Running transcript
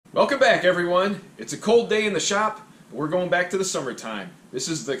Welcome back, everyone. It's a cold day in the shop. We're going back to the summertime. This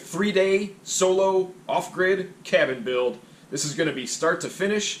is the 3-day solo off-grid cabin build. This is going to be start to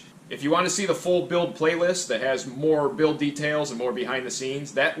finish. If you want to see the full build playlist that has more build details and more behind the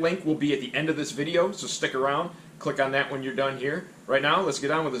scenes, that link will be at the end of this video, so stick around. Click on that when you're done here. Right now, let's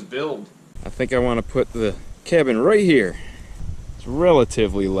get on with this build. I think I want to put the cabin right here. It's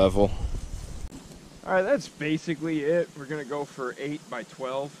relatively level. Alright, that's basically it. We're going to go for 8 by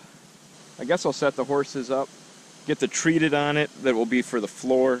 12. I guess I'll set the horses up, get the treated on it that will be for the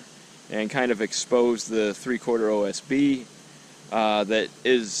floor, and kind of expose the 3/4 OSB that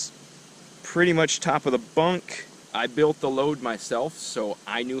is pretty much top of the bunk. I built the load myself, so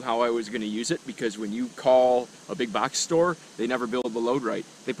I knew how I was going to use it, because when you call a big box store, they never build the load right.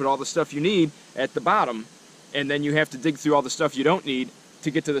 They put all the stuff you need at the bottom, and then you have to dig through all the stuff you don't need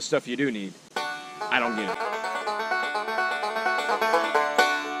to get to the stuff you do need. I don't get it.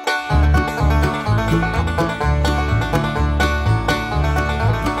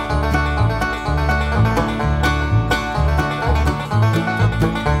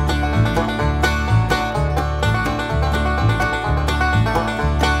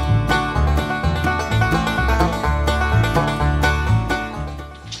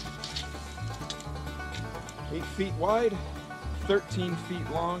 8 feet wide, 13 feet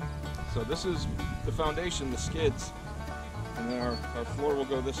long. So this is the foundation, the skids, and then our floor will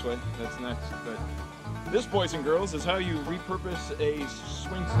go this way. That's next. But this, boys and girls, is how you repurpose a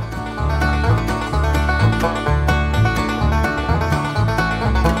swing set.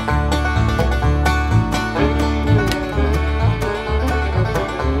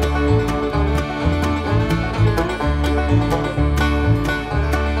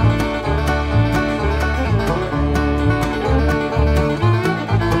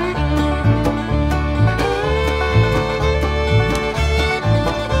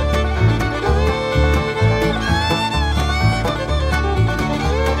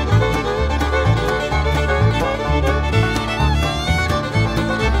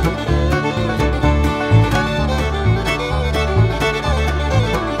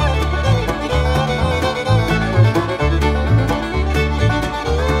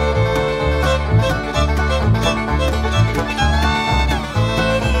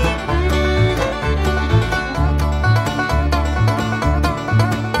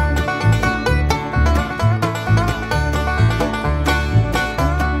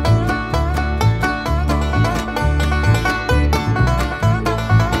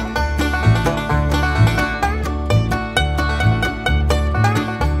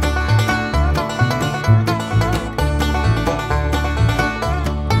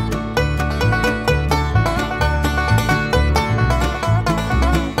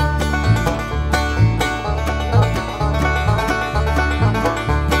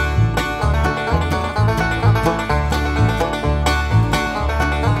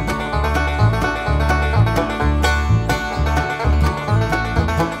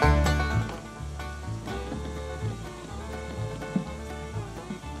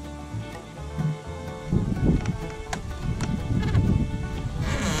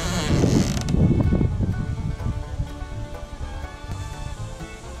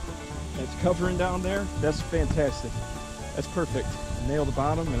 Covering down there, that's fantastic. That's perfect. Nail the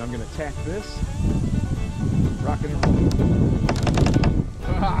bottom, and I'm going to tack this. Rocking and rolling.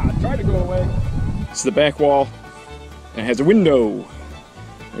 Ah, try to go away. It's the back wall, and it has a window.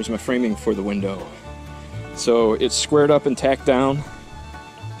 There's my framing for the window. So it's squared up and tacked down.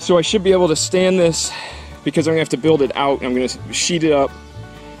 So I should be able to stand this, because I'm going to have to build it out. I'm going to sheet it up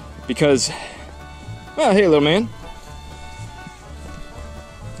because, well, hey, little man.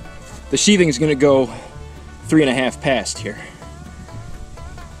 The sheathing is going to go 3.5 past here.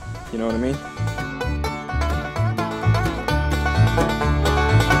 You know what I mean?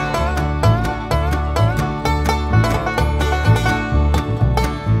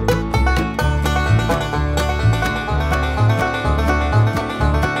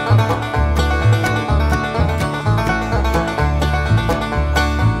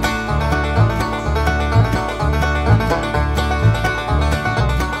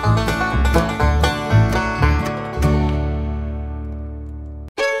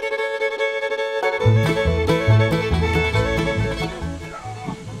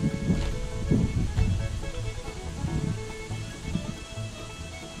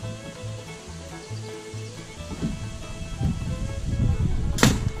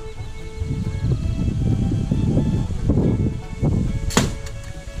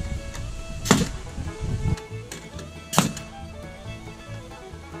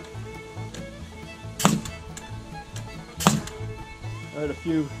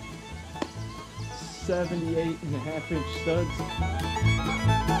 issue 78.5-inch studs.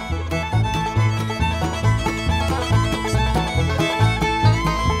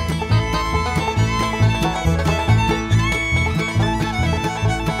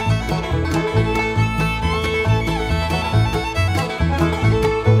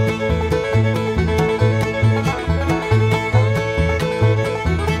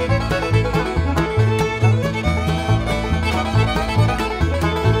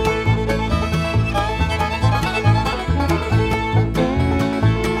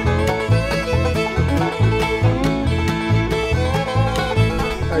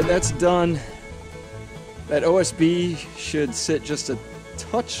 That's done. That OSB should sit just a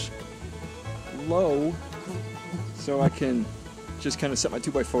touch low, so I can just kind of set my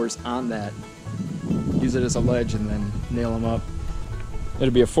 2x4s on that, use it as a ledge, and then nail them up. It'll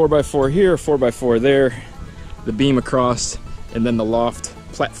be a 4x4 here, 4x4 there, the beam across, and then the loft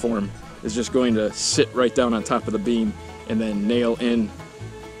platform is just going to sit right down on top of the beam and then nail in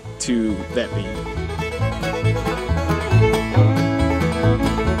to that beam.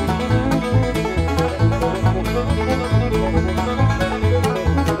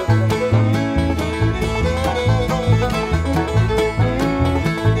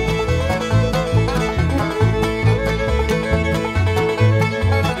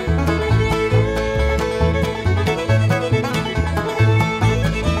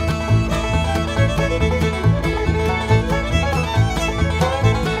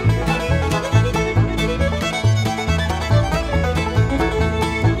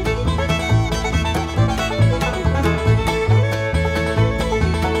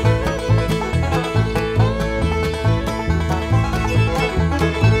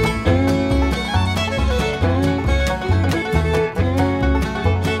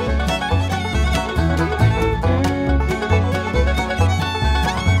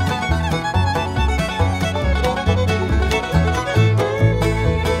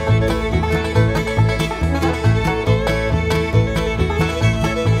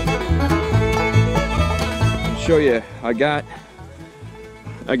 Show you, I got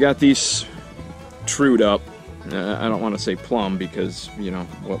these trued up. I don't want to say plumb because, you know,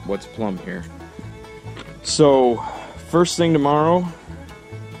 what's plumb here. So first thing tomorrow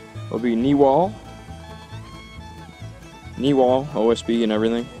will be knee wall, OSB and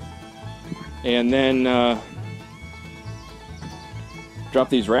everything, and then drop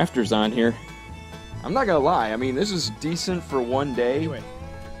these rafters on here. I'm not gonna lie, I mean, this is decent for one day. Anyway,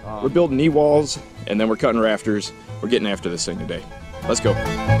 we're building knee walls, and then we're cutting rafters. We're getting after this thing today. Let's go.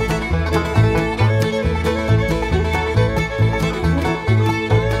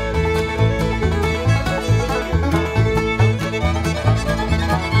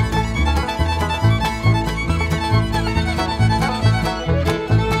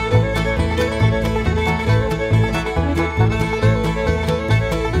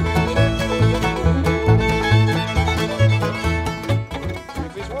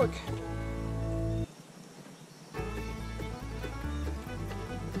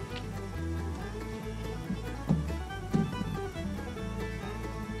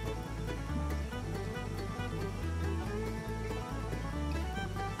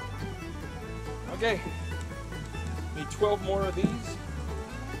 Okay, need 12 more of these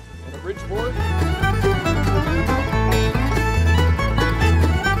and a bridge board.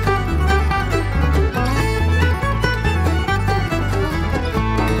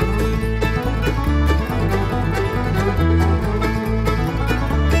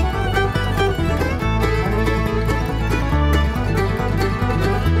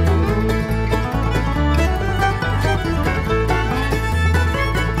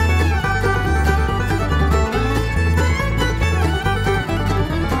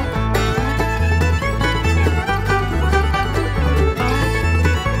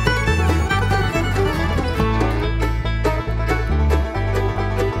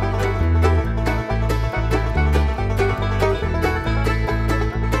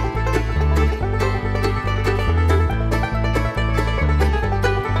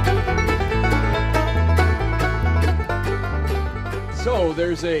 So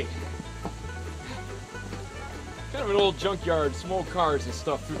there's a kind of an old junkyard, some old cars and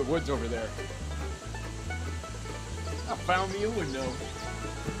stuff through the woods over there. I found me a window.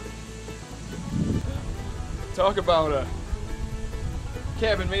 Talk about a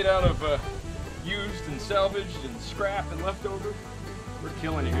cabin made out of used and salvaged and scrap and leftover. We're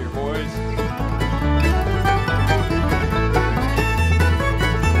killing it here, boys.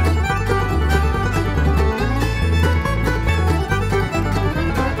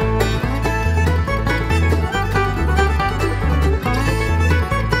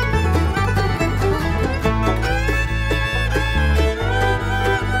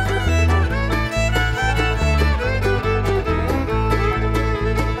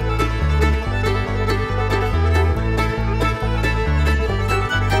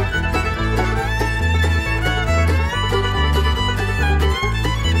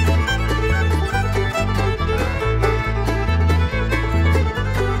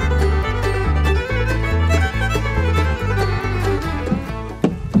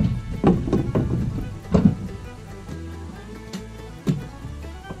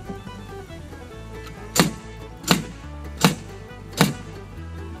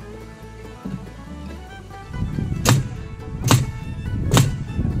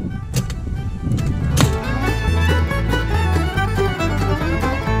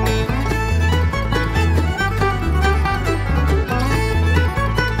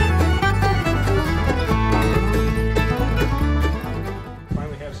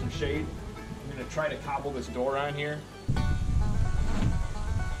 shade. I'm going to try to cobble this door on here. Oh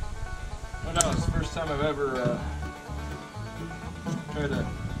no, it's the first time I've ever tried to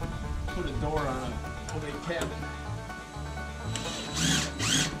put a door on a homemade cabin.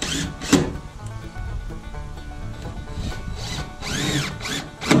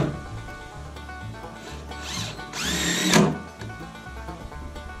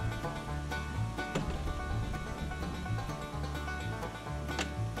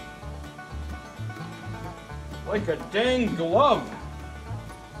 Like a dang glove.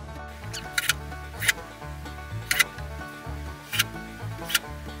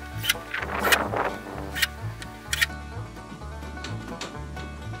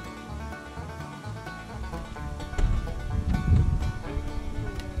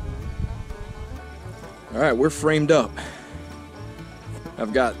 All right, we're framed up.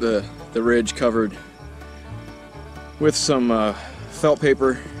 I've got the ridge covered with some felt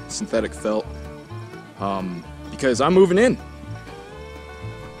paper, synthetic felt, because I'm moving in.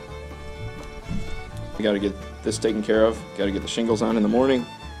 We got to get this taken care of. Got to get the shingles on in the morning.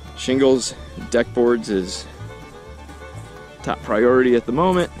 Shingles, deck boards is top priority at the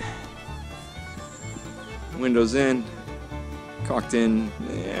moment. Windows in, caulked in,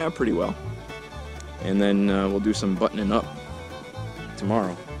 yeah, pretty well. And then we'll do some buttoning up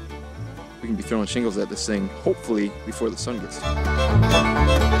tomorrow. We can be throwing shingles at this thing, hopefully before the sun gets down.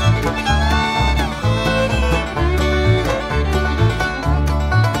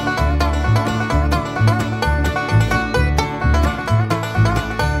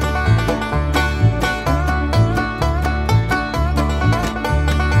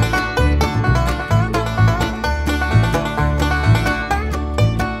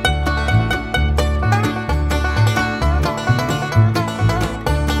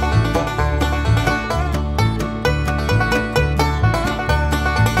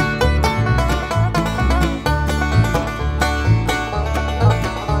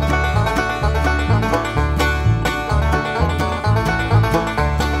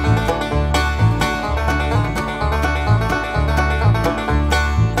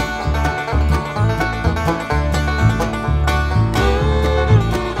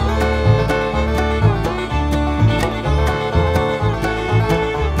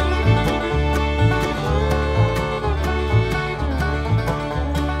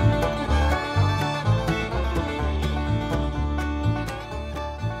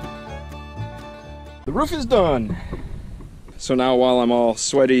 The roof is done. So now while I'm all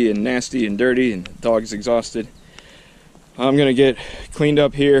sweaty and nasty and dirty and the dog's exhausted, I'm gonna get cleaned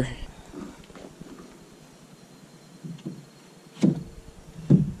up here.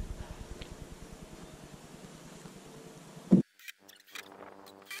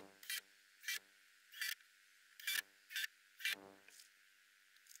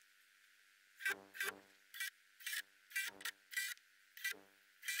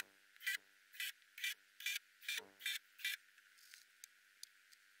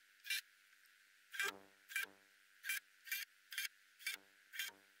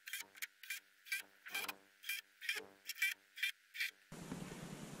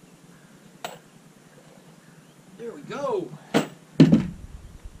 There we go.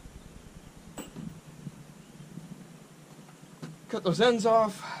 Cut those ends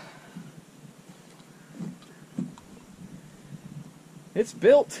off. It's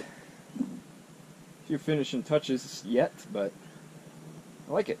built. A few finishing touches yet, but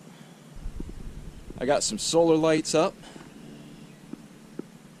I like it. I got some solar lights up.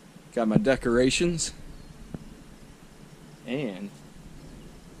 Got my decorations. And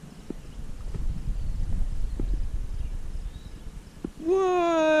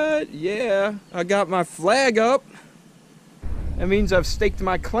what? Yeah, I got my flag up. That means I've staked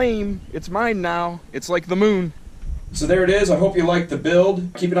my claim. It's mine now. It's like the moon. So there it is. I hope you liked the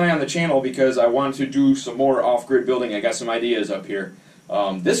build. Keep an eye on the channel because I want to do some more off-grid building. I got some ideas up here.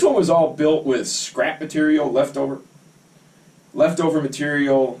 This one was all built with scrap material, leftover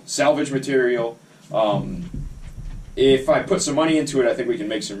material, salvage material. If I put some money into it, I think we can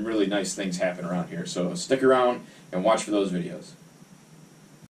make some really nice things happen around here. So stick around and watch for those videos.